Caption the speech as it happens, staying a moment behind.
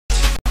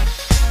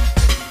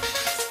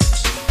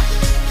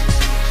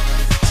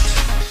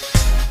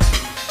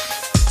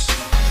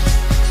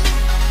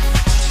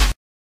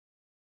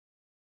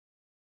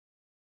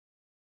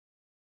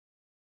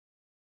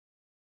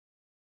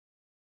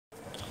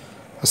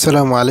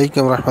আসসালামু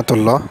আলাইকুম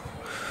রহমতুল্লাহ।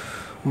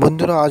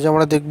 বন্ধুরা, আজ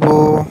আমরা দেখব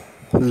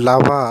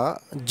লাভা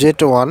জেট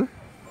 1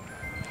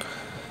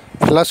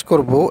 ফ্ল্যাশ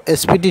করব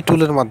SPD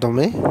টুলের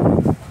মাধ্যমে।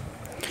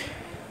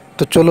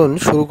 তো চলুন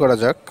শুরু করা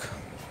যাক।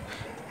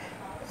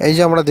 এই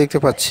যে আমরা দেখতে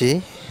পাচ্ছি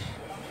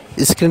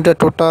স্ক্রিনটা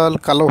টোটাল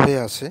কালো হয়ে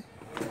আছে।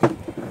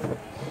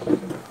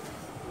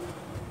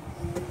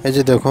 এই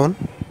যে দেখুন,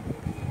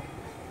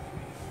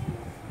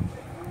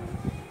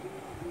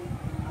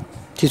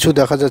 কিছু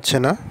দেখা যাচ্ছে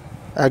না,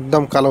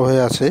 একদম কালো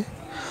হয়ে আছে।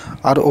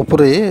 আর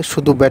উপরে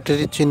শুধু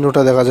ব্যাটারির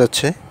চিহ্নটা দেখা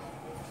যাচ্ছে।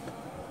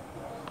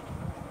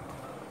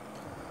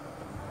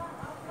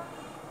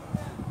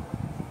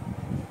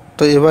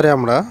 তো এবারে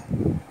আমরা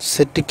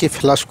সেটটিকে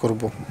ফ্ল্যাশ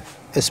করব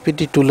SPD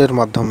টুলের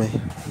মাধ্যমে।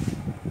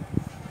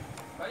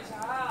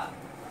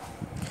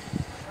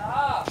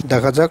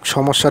 দেখা যাক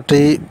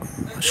সমস্যাটি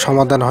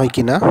সমাধান হয়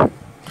কিনা।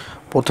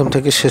 প্রথম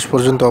থেকে শেষ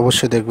পর্যন্ত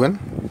অবশ্যই দেখবেন।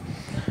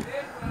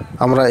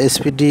 আমরা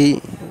SPD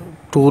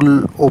টুল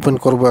ওপেন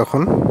করব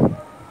এখন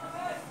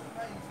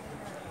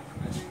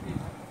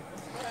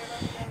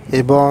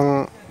এবং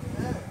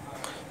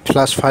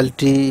ফ্ল্যাশ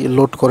ফাইলটি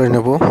লোড করে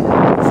নেব।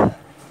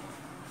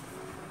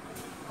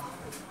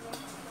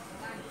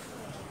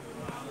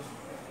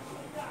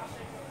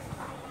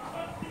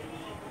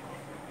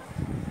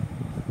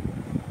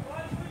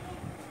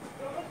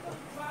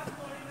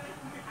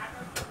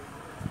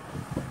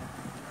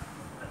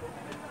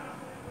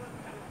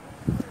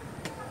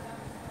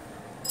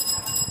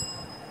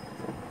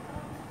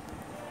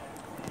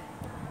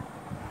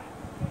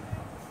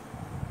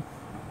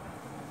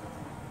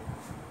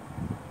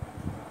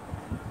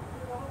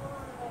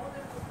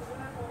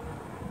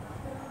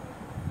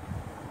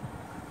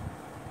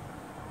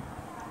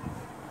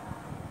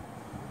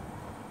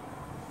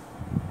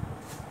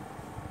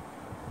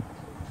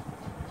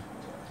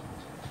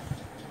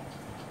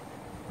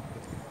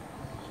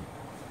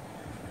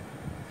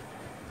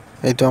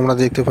 এই তো আমরা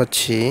দেখতে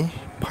পাচ্ছি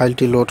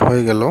ফাইলটি লোড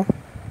হয়ে গেল।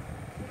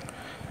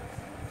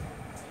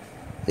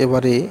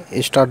 এবারে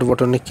স্টার্ট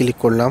বাটনে ক্লিক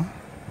করলাম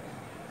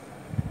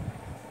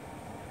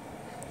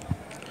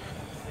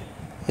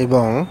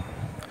এবং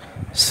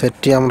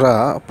সেটটি আমরা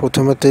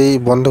প্রথমেতেই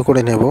বন্ধ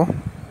করে নেব।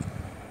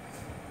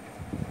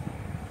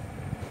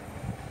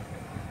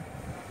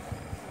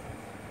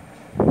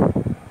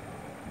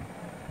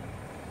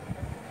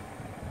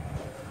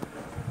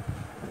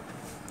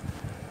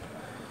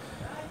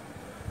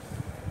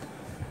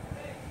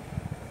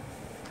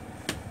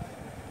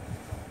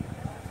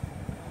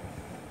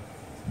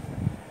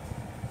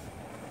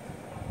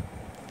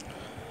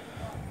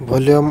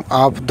 ভলিউম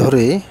আপ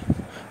ধরে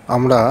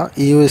আমরা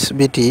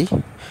ইউএসবিটি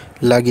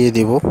লাগিয়ে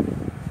দেব।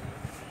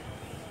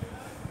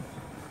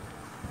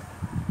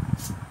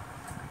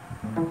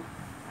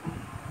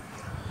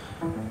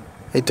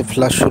 এই তো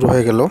ফ্ল্যাশ শুরু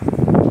হয়ে গেল।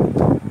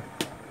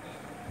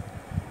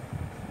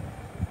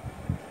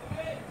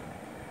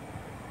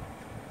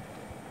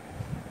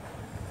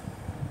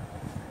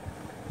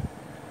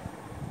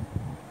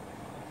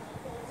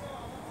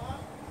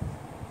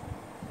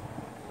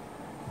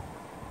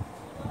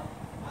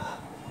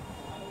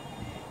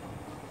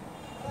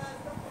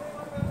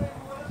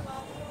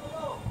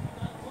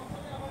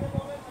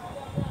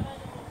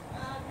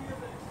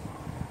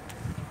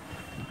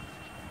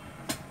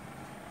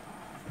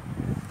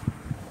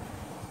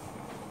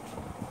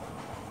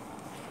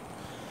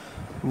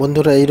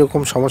 বন্ধুরা,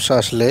 এইরকম সমস্যা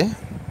আসলে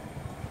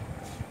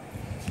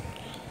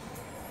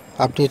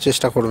আপনি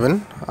চেষ্টা করবেন।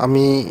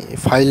 আমি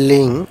ফাইল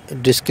লিঙ্ক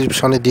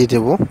ডেসক্রিপশনে দিয়ে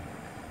দেব।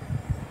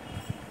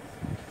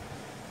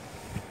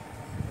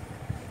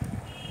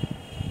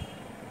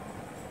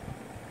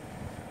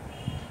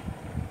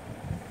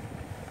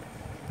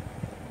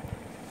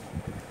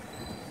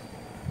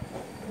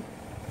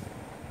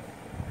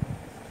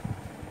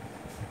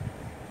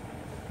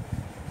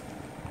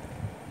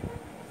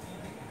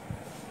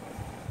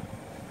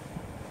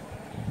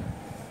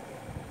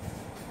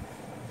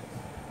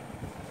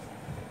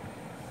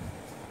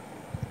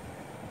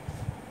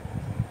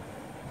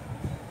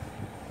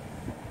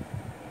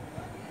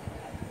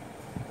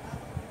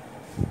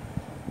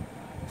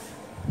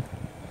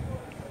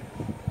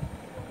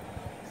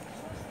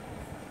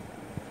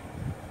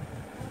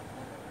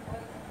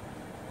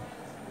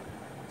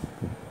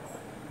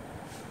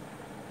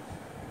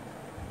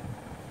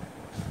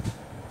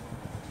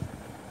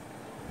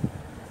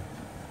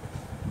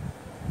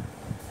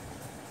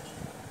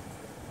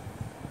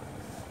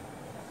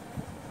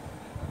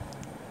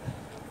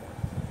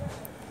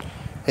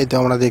 এই তো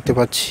আমরা দেখতে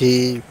পাচ্ছি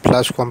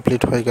ফ্ল্যাশ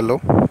কমপ্লিট হয়ে গেল,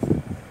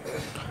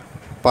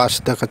 পাস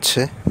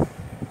দেখাচ্ছে।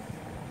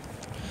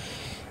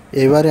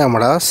 এবারে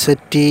আমরা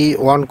সেটটি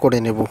অন করে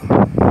নেব।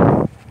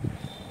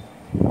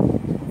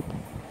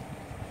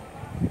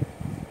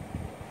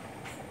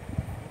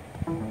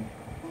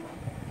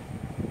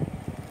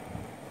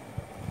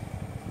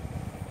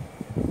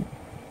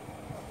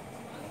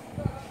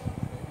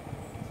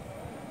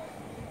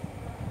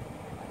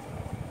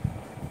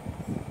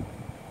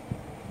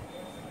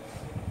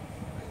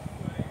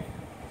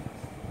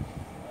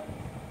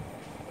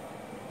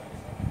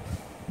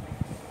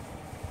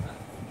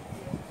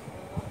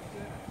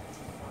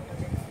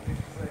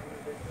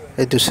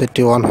 এই তো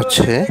সেটটি অন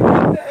হচ্ছে।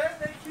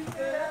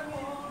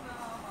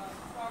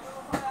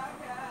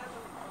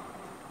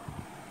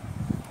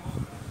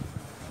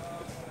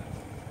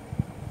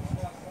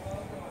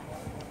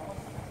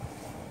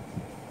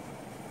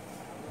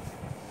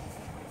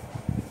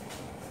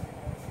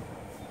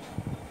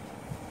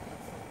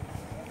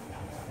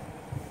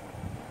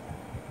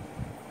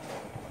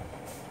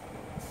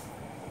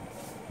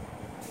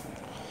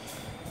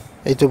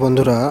 এই তো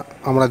বন্ধুরা,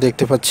 আমরা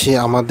দেখতে পাচ্ছি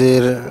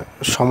আমাদের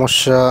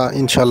সমস্যা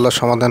ইনশাল্লাহ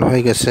সমাধান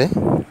হয়ে গেছে।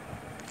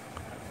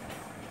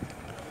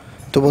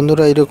 তো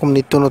বন্ধুরা, এরকম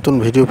নিত্য নতুন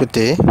ভিডিও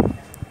পেতে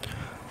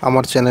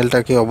আমার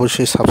চ্যানেলটাকে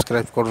অবশ্যই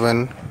সাবস্ক্রাইব করবেন,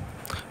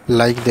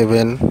 লাইক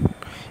দেবেন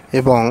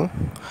এবং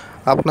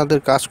আপনাদের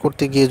কাজ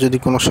করতে গিয়ে যদি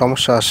কোনো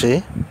সমস্যা আসে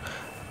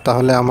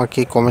তাহলে আমাকে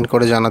কমেন্ট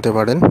করে জানাতে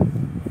পারেন।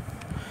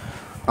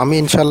 আমি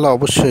ইনশাল্লাহ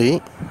অবশ্যই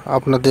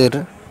আপনাদের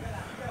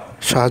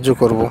সাহায্য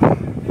করব।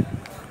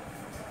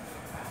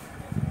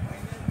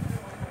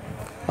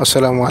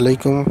 আসসালামু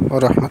আলাইকুম ওয়া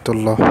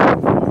রাহমাতুল্লাহ।